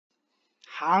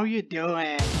How you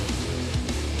doing?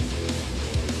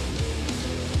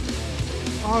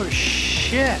 Oh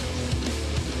shit!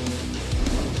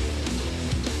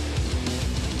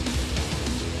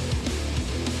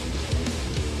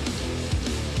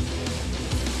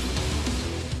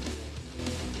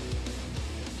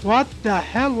 What the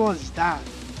hell was that?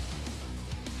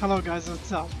 Hello guys,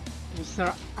 what's up?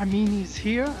 Mr. Amini's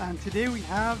here, and today we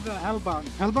have Hellbound.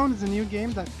 Hellbound is a new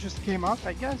game that just came out,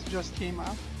 I guess, just came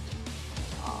out.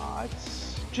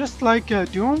 It's just like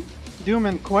Doom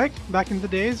and Quake back in the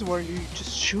days where you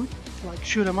just shoot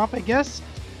 'em up, I guess.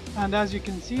 And as you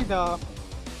can see, the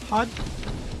HUD,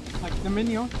 like the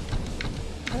menu,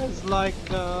 is like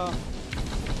the...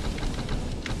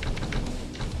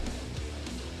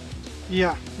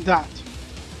 yeah, that.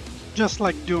 Just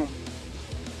like Doom.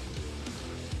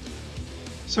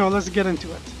 So let's get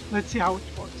into it. Let's see how it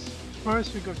works.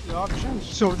 First we go to the options.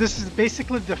 So this is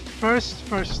basically the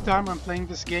first time I'm playing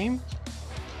this game.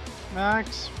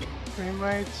 Max frame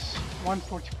rates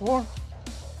 144.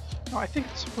 No, I think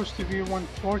it's supposed to be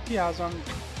 140 as I'm...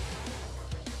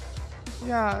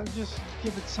 yeah, just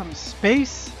give it some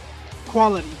space.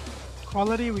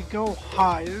 Quality we go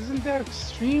high. Isn't there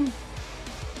extreme?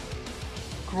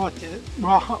 Grotesque?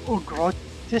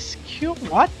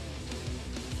 What?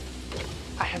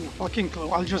 I have no fucking clue.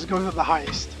 I'll just go to the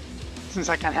highest since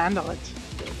I can handle it.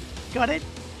 Got it?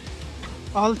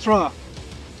 Ultra.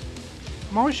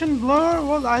 Motion blur,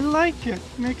 well, I like it.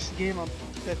 Makes the game a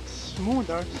bit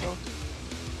smoother, so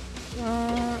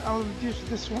I'll reduce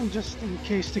this one just in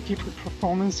case to keep the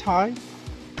performance high.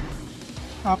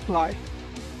 Apply.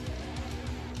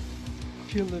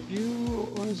 Field of view,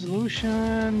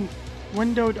 resolution,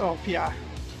 windowed off, yeah.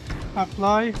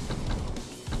 Apply.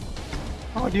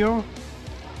 Audio.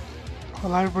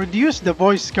 Well, I've reduced the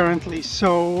voice currently,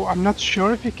 so I'm not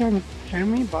sure if you can hear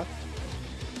me, but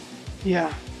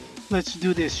yeah, let's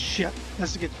do this shit.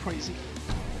 Let's get crazy.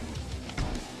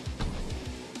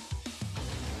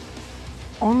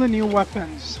 Only new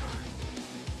weapons.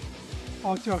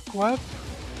 Auto equip.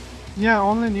 Yeah,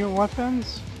 only new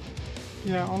weapons.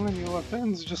 Yeah, only new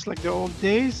weapons, just like the old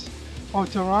days.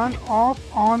 Auto run, off,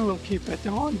 on, we'll keep it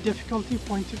on. Difficulty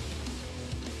point of...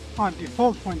 on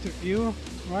default point of view.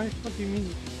 Right? What do you mean?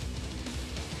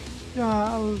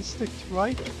 Yeah, I'll stick to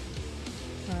right.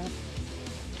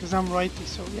 Because I'm righty,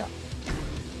 so yeah.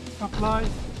 Apply.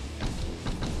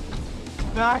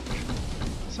 Back.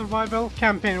 Survival.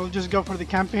 Campaign. We'll just go for the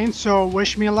campaign. So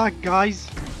wish me luck, guys.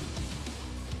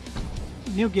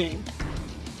 New game.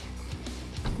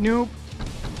 New.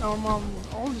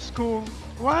 Old school.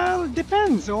 Well, it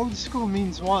depends. Old school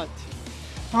means what?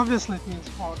 Obviously it means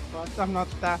hard, but I'm not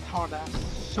that hard ass.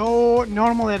 So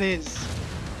normal it is.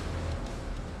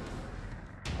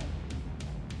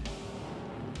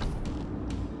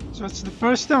 So it's the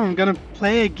first time I'm gonna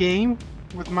play a game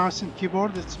with mouse and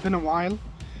keyboard. It's been a while.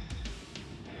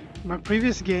 My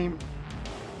previous game,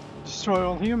 Destroy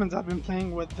All Humans, I've been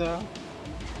playing with the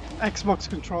Xbox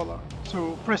controller.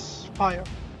 So press fire.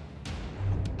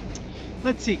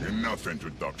 Let's see. Enough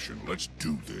introduction. Let's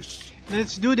do this.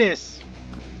 Let's do this.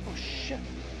 Oh shit,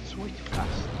 it's way too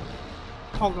fast.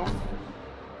 Hold on.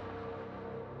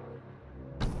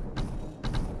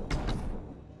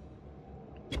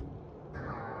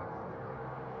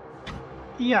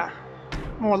 Yeah,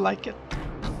 more like it.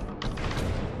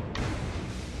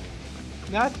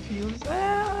 That feels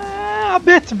a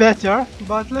bit better,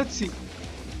 but let's see.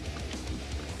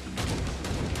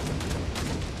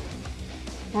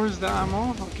 Where's the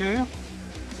ammo? Okay.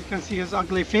 You can see his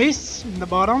ugly face in the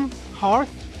bottom. Heart.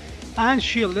 And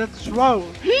shield. Let's roll.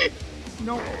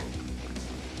 No.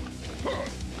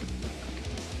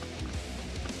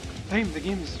 Damn, the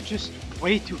game is just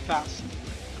way too fast.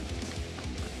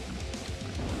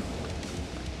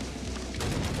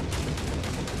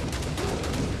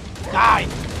 Die!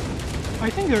 I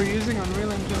think they're using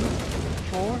Unreal Engine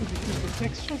 4 because the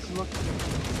textures look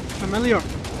familiar.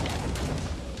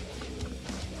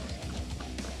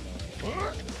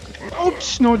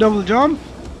 Oops, no double jump.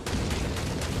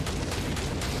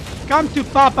 Come to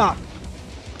Papa.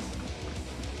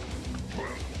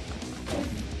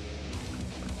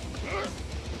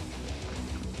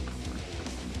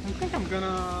 I think I'm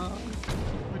gonna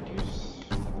reduce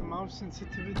the mouse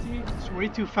sensitivity. It's way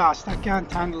too fast. I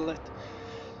can't handle it.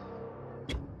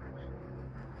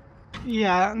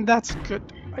 Yeah, that's good,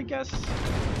 I guess.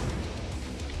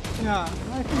 Yeah,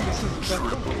 I think this is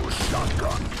better.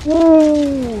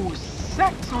 Ooh,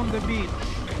 sex on the beach.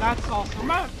 That's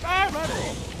awesome.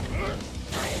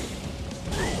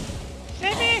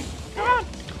 Save me! Come on!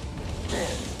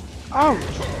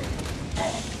 Ouch!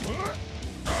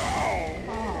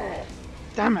 Oh.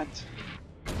 Damn it!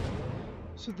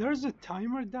 So there's a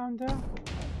timer down there?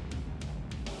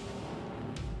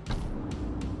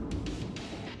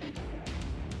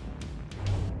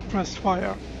 Press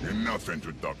fire. Enough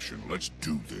introduction. Let's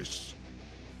do this.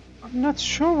 I'm not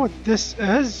sure what this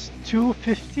is.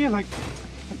 250, like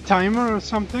a timer or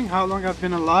something. How long I've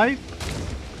been alive?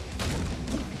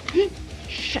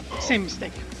 Shit, same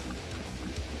mistake.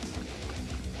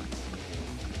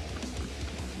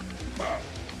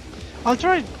 I'll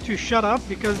try to shut up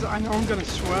because I know I'm gonna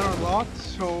swear a lot,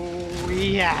 so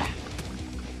yeah.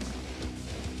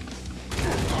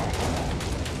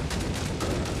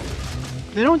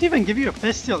 They don't even give you a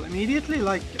pistol immediately,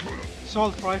 like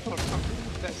assault rifle or something.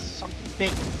 That's something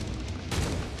big.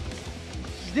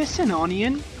 Is this an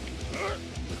onion?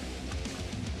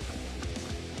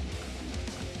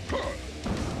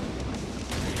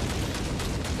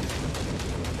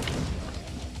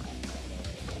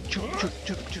 Choop, choop,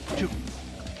 choop, choop, choop.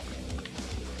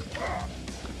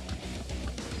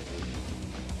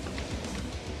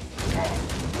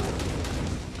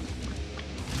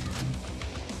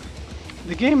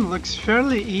 The game looks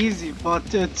fairly easy,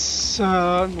 but it's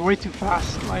way too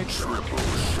fast. Like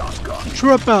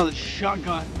triple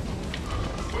shotgun.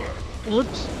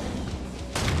 Oops.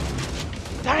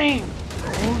 Dang!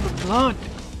 All the blood.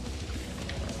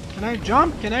 Can I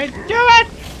jump? Can I do it?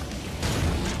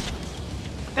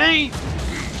 Dang!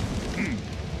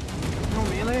 No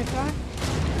melee attack?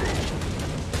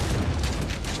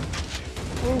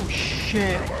 Oh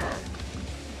shit.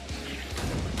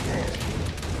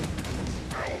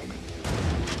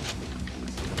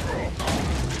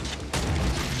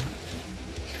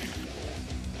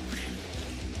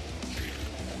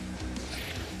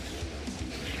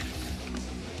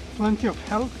 Plenty of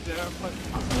health there, but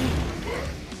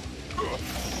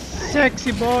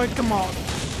sexy boy, come on.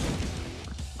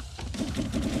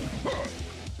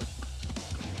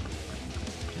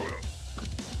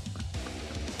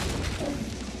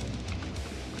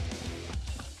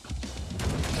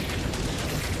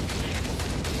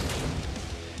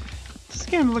 This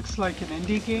game looks like an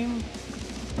indie game.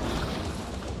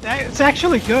 It's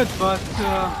actually good, but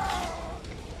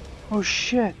oh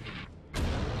shit.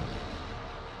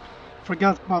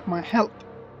 Forgot about my health.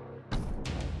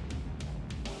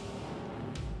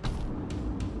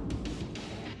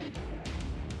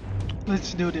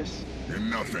 Let's do this.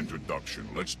 Enough introduction.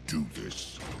 Let's do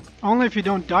this. Only if you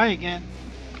don't die again.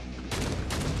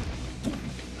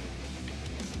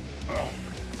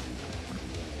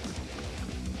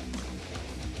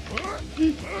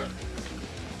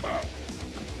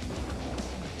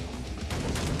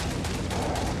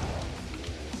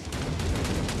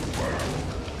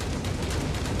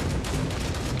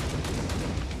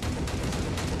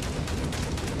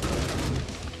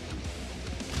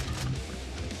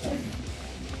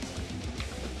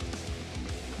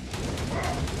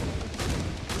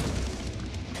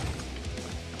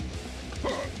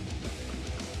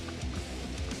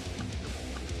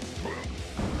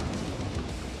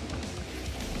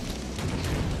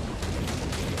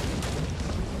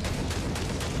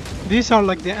 These are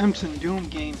like the Imps and Doom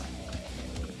game.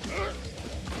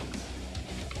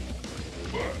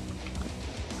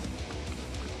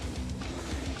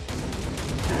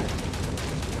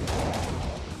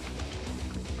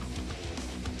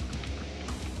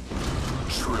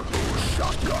 Triple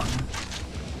shotgun.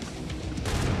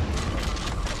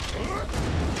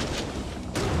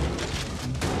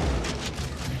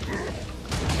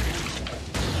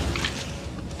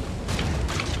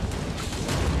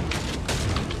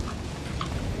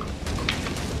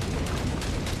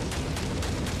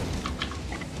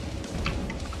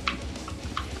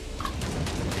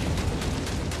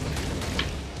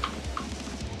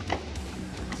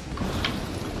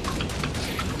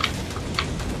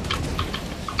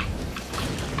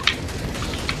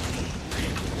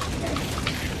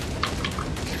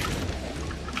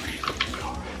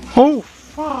 Oh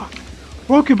fuck!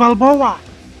 Rocky Balboa!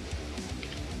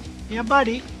 Yeah,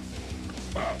 buddy.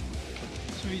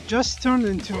 So he just turned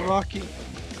into Rocky.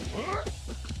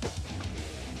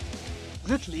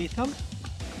 Is it lethal?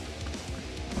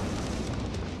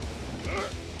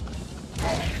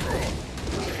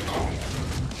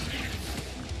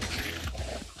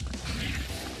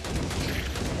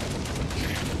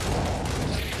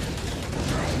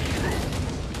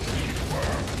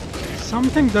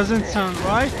 Something doesn't sound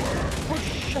right. Oh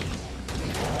shit!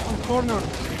 I'm cornered.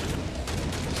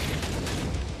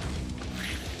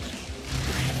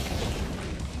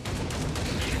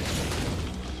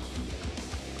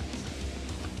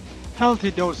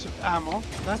 Healthy dose of ammo.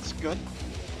 That's good.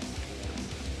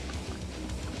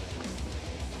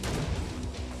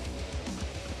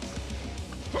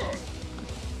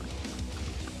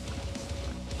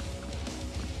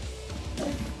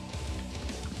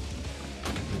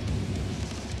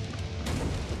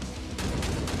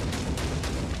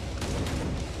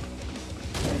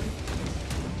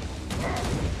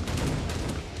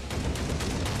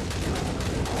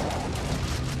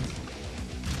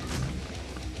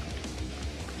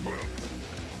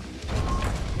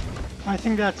 I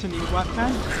think that's a new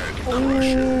weapon.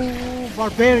 Oh,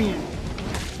 barbarian.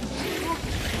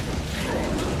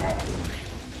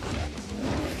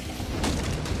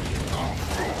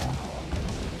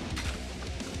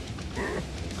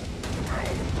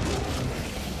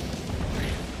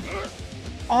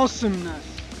 Awesomeness.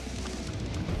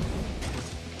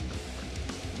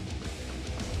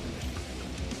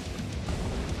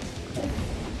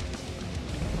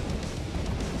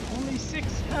 Only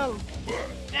 6 health.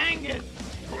 Dang it.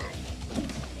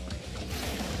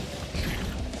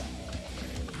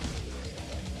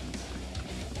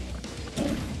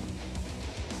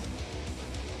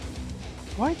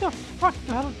 Why the fuck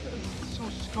the hell is it so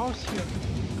scarce here?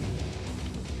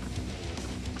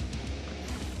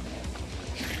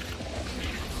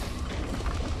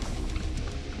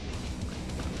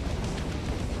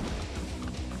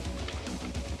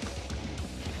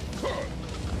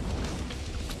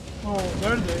 Oh,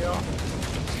 there they are.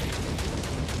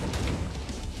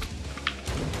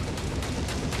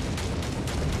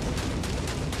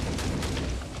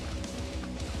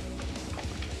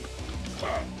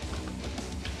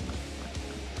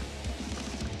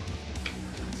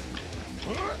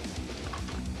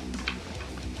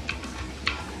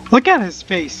 Look at his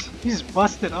face. He's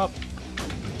busted up.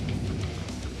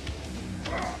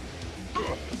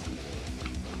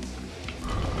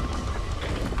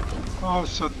 Oh,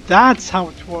 so that's how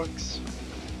it works.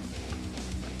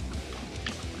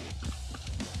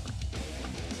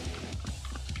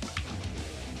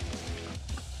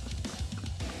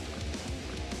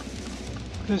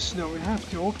 This though, we have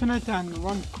to open it and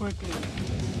run quickly.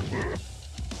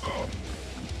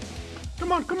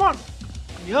 Come on, come on!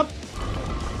 Yep.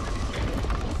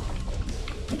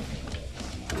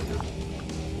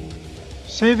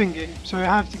 Saving game. So you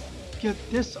have to get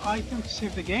this item to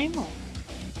save the game, or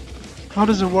how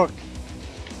does it work?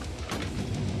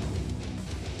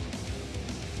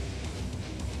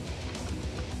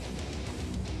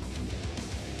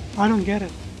 I don't get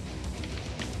it.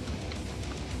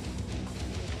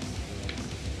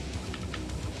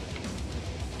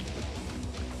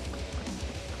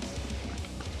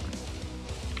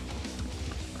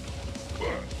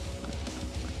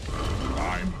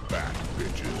 I'm back,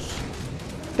 bitches.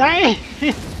 Dang!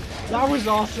 That was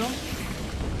awesome.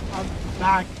 I'm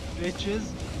back, bitches.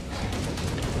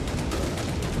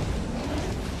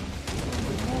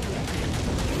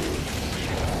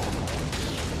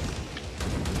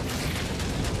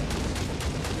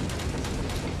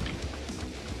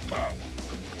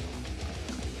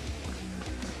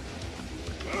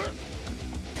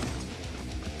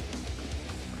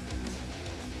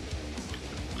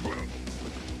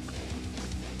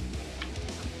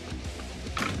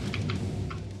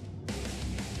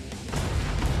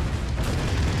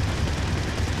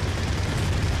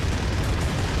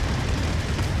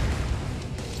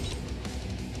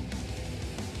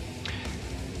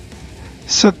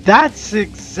 So that's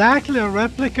exactly a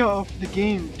replica of the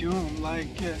game Doom.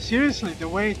 Like, seriously, the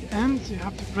way it ends, you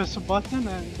have to press a button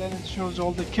and then it shows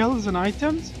all the kills and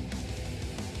items.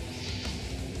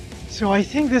 So I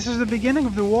think this is the beginning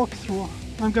of the walkthrough.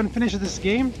 I'm gonna finish this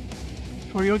game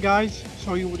for you guys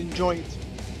so you would enjoy it.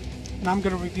 And I'm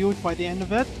gonna review it by the end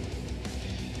of it.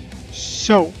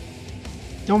 So,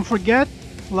 don't forget,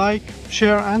 like,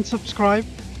 share and subscribe.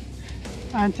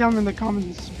 And tell me in the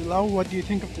comments below what do you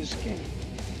think of this game.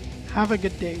 Have a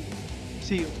good day.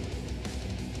 See you.